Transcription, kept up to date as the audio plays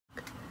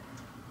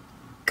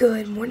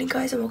Good morning,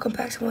 guys, and welcome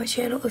back to my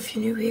channel. If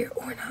you're new here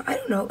or not, I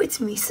don't know. It's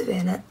me,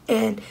 Savannah,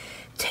 and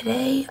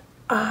today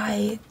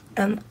I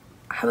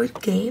have a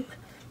game.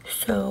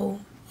 So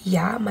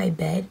yeah, my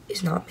bed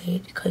is not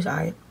made because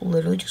I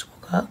literally just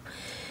woke up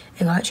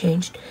and got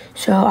changed.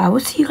 So I will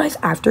see you guys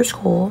after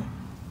school.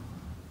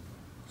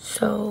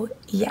 So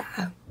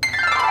yeah.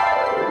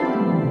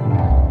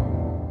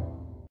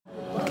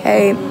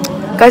 Okay,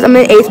 guys, I'm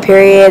in 8th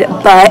period,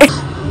 but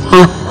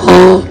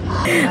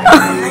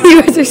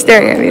you guys are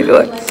staring at me.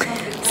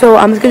 So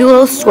I'm just gonna do a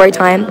little story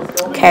time.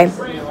 Okay.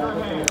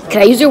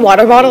 Can I use your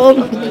water bottle?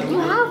 You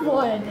have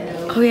one.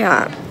 Oh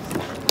yeah.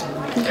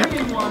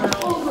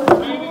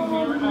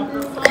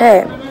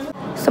 Okay.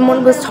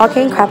 Someone was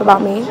talking crap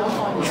about me.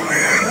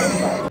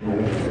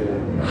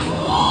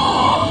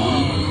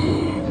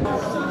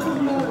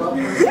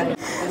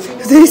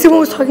 Someone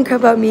was talking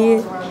crap about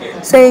me,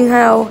 saying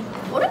how.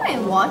 What am I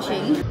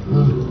watching?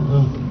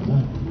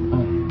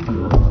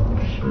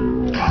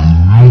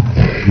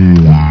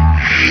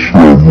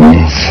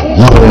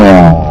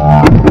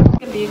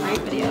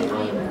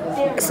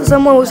 So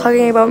someone was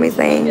talking about me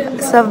saying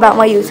stuff about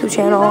my YouTube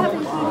channel,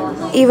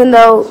 even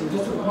though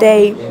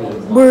they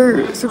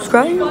were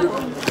subscribed.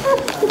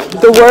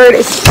 The word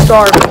is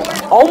starving.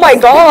 Oh my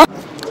god.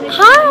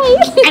 Hi.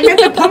 I meant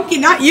the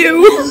pumpkin, not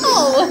you.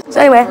 Oh.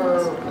 So anyway,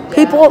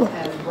 people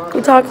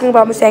were talking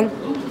about me saying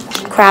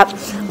crap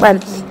when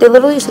they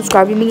literally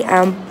subscribed to me.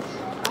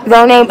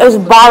 Their name is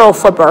Bottle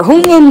Flipper.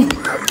 Who named?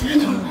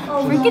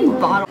 Freaking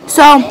bottle.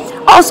 So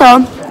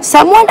also,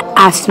 someone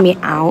asked me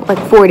out like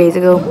 4 days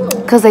ago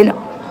because they know.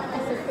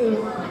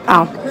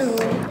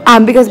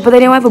 But they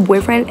know I have a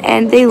boyfriend,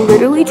 and they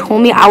literally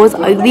told me I was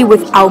ugly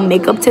without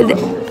makeup today.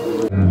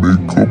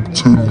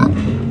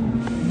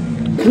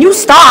 Can you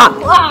stop?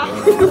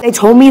 They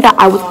told me that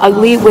I was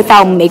ugly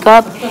without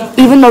makeup,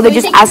 even though they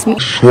just asked me.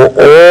 Shut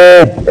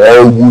up!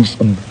 I was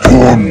done.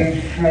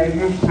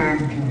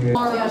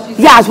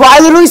 Yeah, that's what I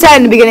literally said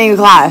in the beginning of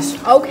class.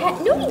 Okay.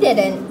 No, you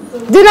didn't.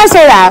 Didn't I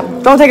say that?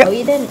 Don't take it. No,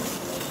 you didn't.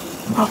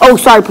 Oh,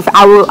 sorry,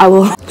 I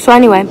will. So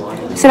anyway,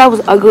 I said I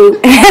was ugly.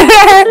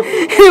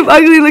 I'm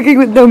ugly looking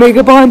with no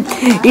makeup on,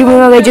 even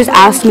though they just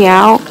asked me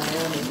out.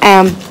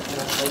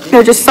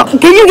 They're just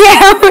can you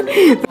get out?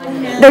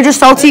 They're just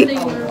salty.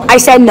 I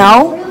said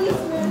no.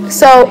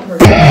 So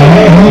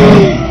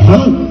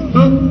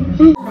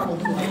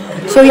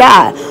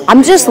yeah,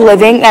 I'm just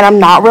living, and I'm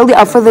not really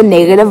up for the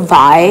negative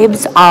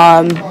vibes.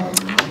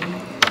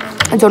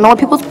 I don't know what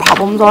people's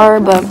problems are,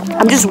 but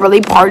I'm just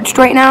really parched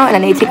right now, and I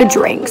need to take a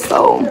drink,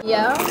 so.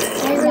 Yeah.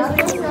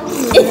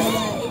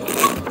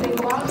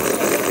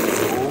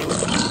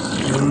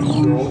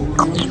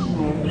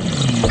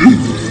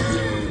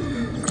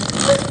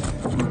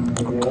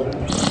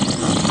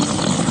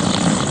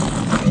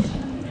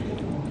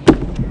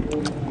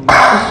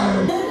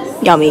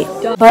 Yummy.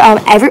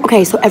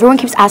 But so everyone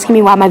keeps asking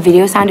me why my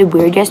video sounded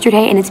weird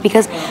yesterday, and it's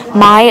because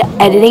my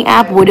editing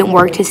app wouldn't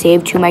work to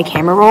save to my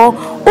camera roll,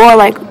 or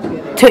like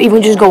to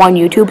even just go on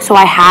YouTube. So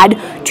I had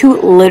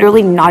to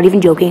literally, not even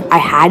joking, I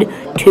had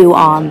to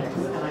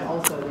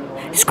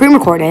screen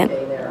record it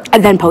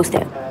and then post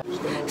it.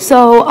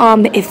 So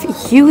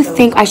if you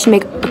think I should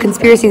make a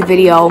conspiracy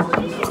video,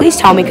 please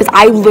tell me, because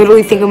I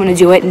literally think I'm gonna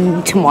do it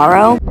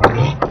tomorrow.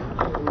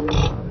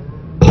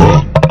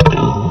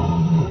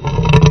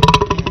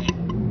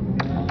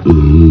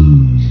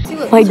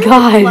 My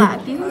god.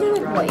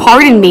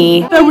 Pardon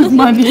me. That was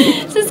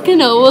money. This is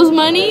Canola's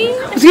money.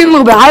 I was getting a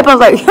little bit hype. I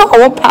was like,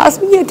 yo, pass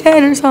me a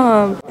 10 or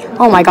something.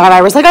 Oh my god,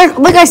 Iris. Like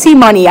I see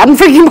money. I'm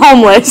freaking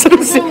homeless.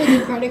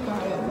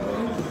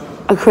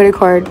 A credit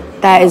card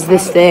that is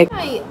this thick.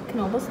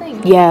 Canola's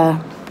thing.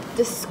 Yeah.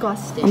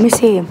 Disgusting. Let me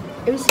see.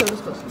 It was so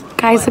disgusting.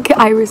 Guys, look at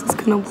Iris's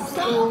Canola.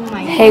 Oh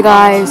my. Hey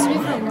guys.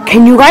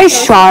 Can you guys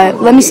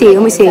shut? Let me see.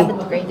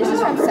 7th grade. This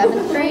is from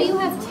 7th grade. You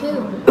have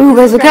 2. Ooh,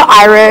 guys, look at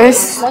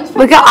Iris.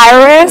 Look at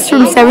Iris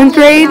from 7th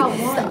grade.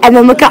 And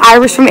then look at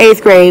Iris from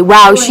 8th grade.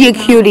 Wow, she a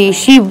cutie.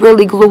 She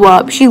really grew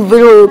up. She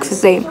literally looks the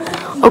same.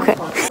 Okay,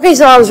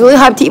 so I was really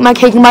hyped to eat my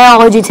cake in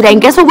biology today.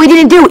 And guess what we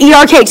didn't do? Eat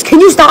our cakes. Can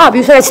you stop?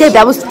 You said I said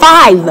that was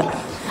 5.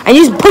 And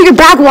you just put your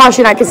backwash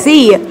in. I can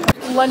see.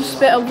 One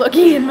spit of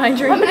looking in my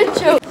drink. I'm gonna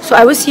choke. So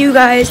I will see you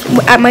guys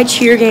at my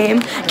cheer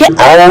game. Get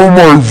out of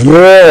my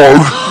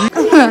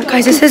vlog.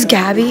 Guys, this is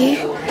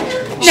Gabby.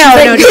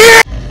 No.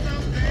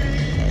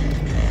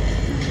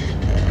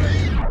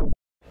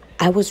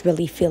 I was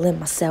really feeling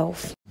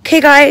myself.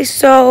 Okay, guys,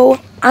 so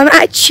I'm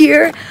at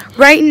cheer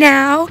right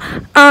now.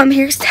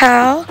 Here's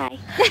Tal. Hi.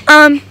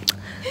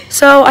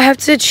 So I have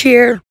to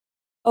cheer.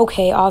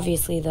 Okay,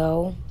 obviously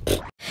though,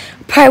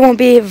 probably won't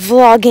be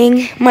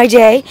vlogging my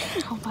day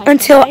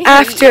until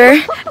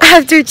after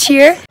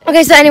cheer.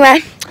 Okay, so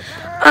anyway,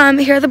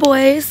 here are the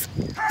boys.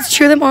 Let's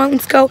cheer them on.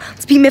 Let's go.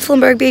 Let's be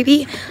Mifflinburg,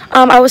 baby.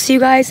 I will see you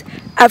guys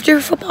after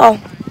football.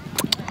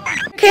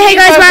 Okay, hey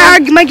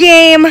guys, my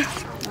game.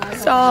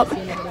 Stop.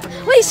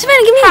 Wait,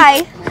 Savannah, give me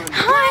hi.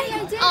 Hi.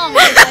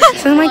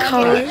 Some of my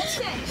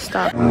colors.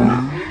 Stop.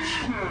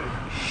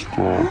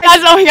 Guys,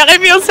 oh my god,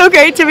 it feels so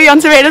great to be on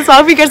Savannah's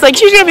vlog because like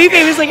she's gonna be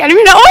famous like I don't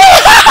even know. Oh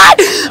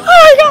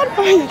my god.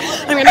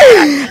 I'm gonna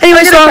cry.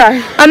 Anyway, so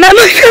I'm at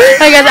my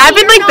hey guys, I've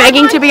been like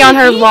begging to be on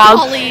her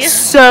vlog.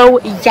 So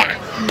yeah.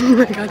 Oh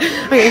my god.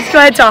 Okay, let's go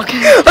ahead and talk.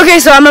 Okay,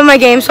 so I'm at my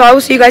game, so I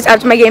will see you guys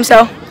after my game,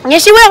 so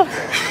yes you will.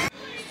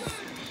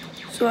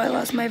 So I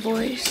lost my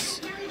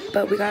voice,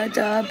 but we got a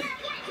dub,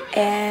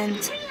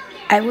 and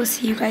I will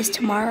see you guys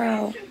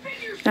tomorrow.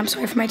 And I'm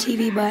sorry for my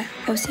TV, but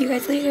I will see you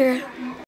guys later.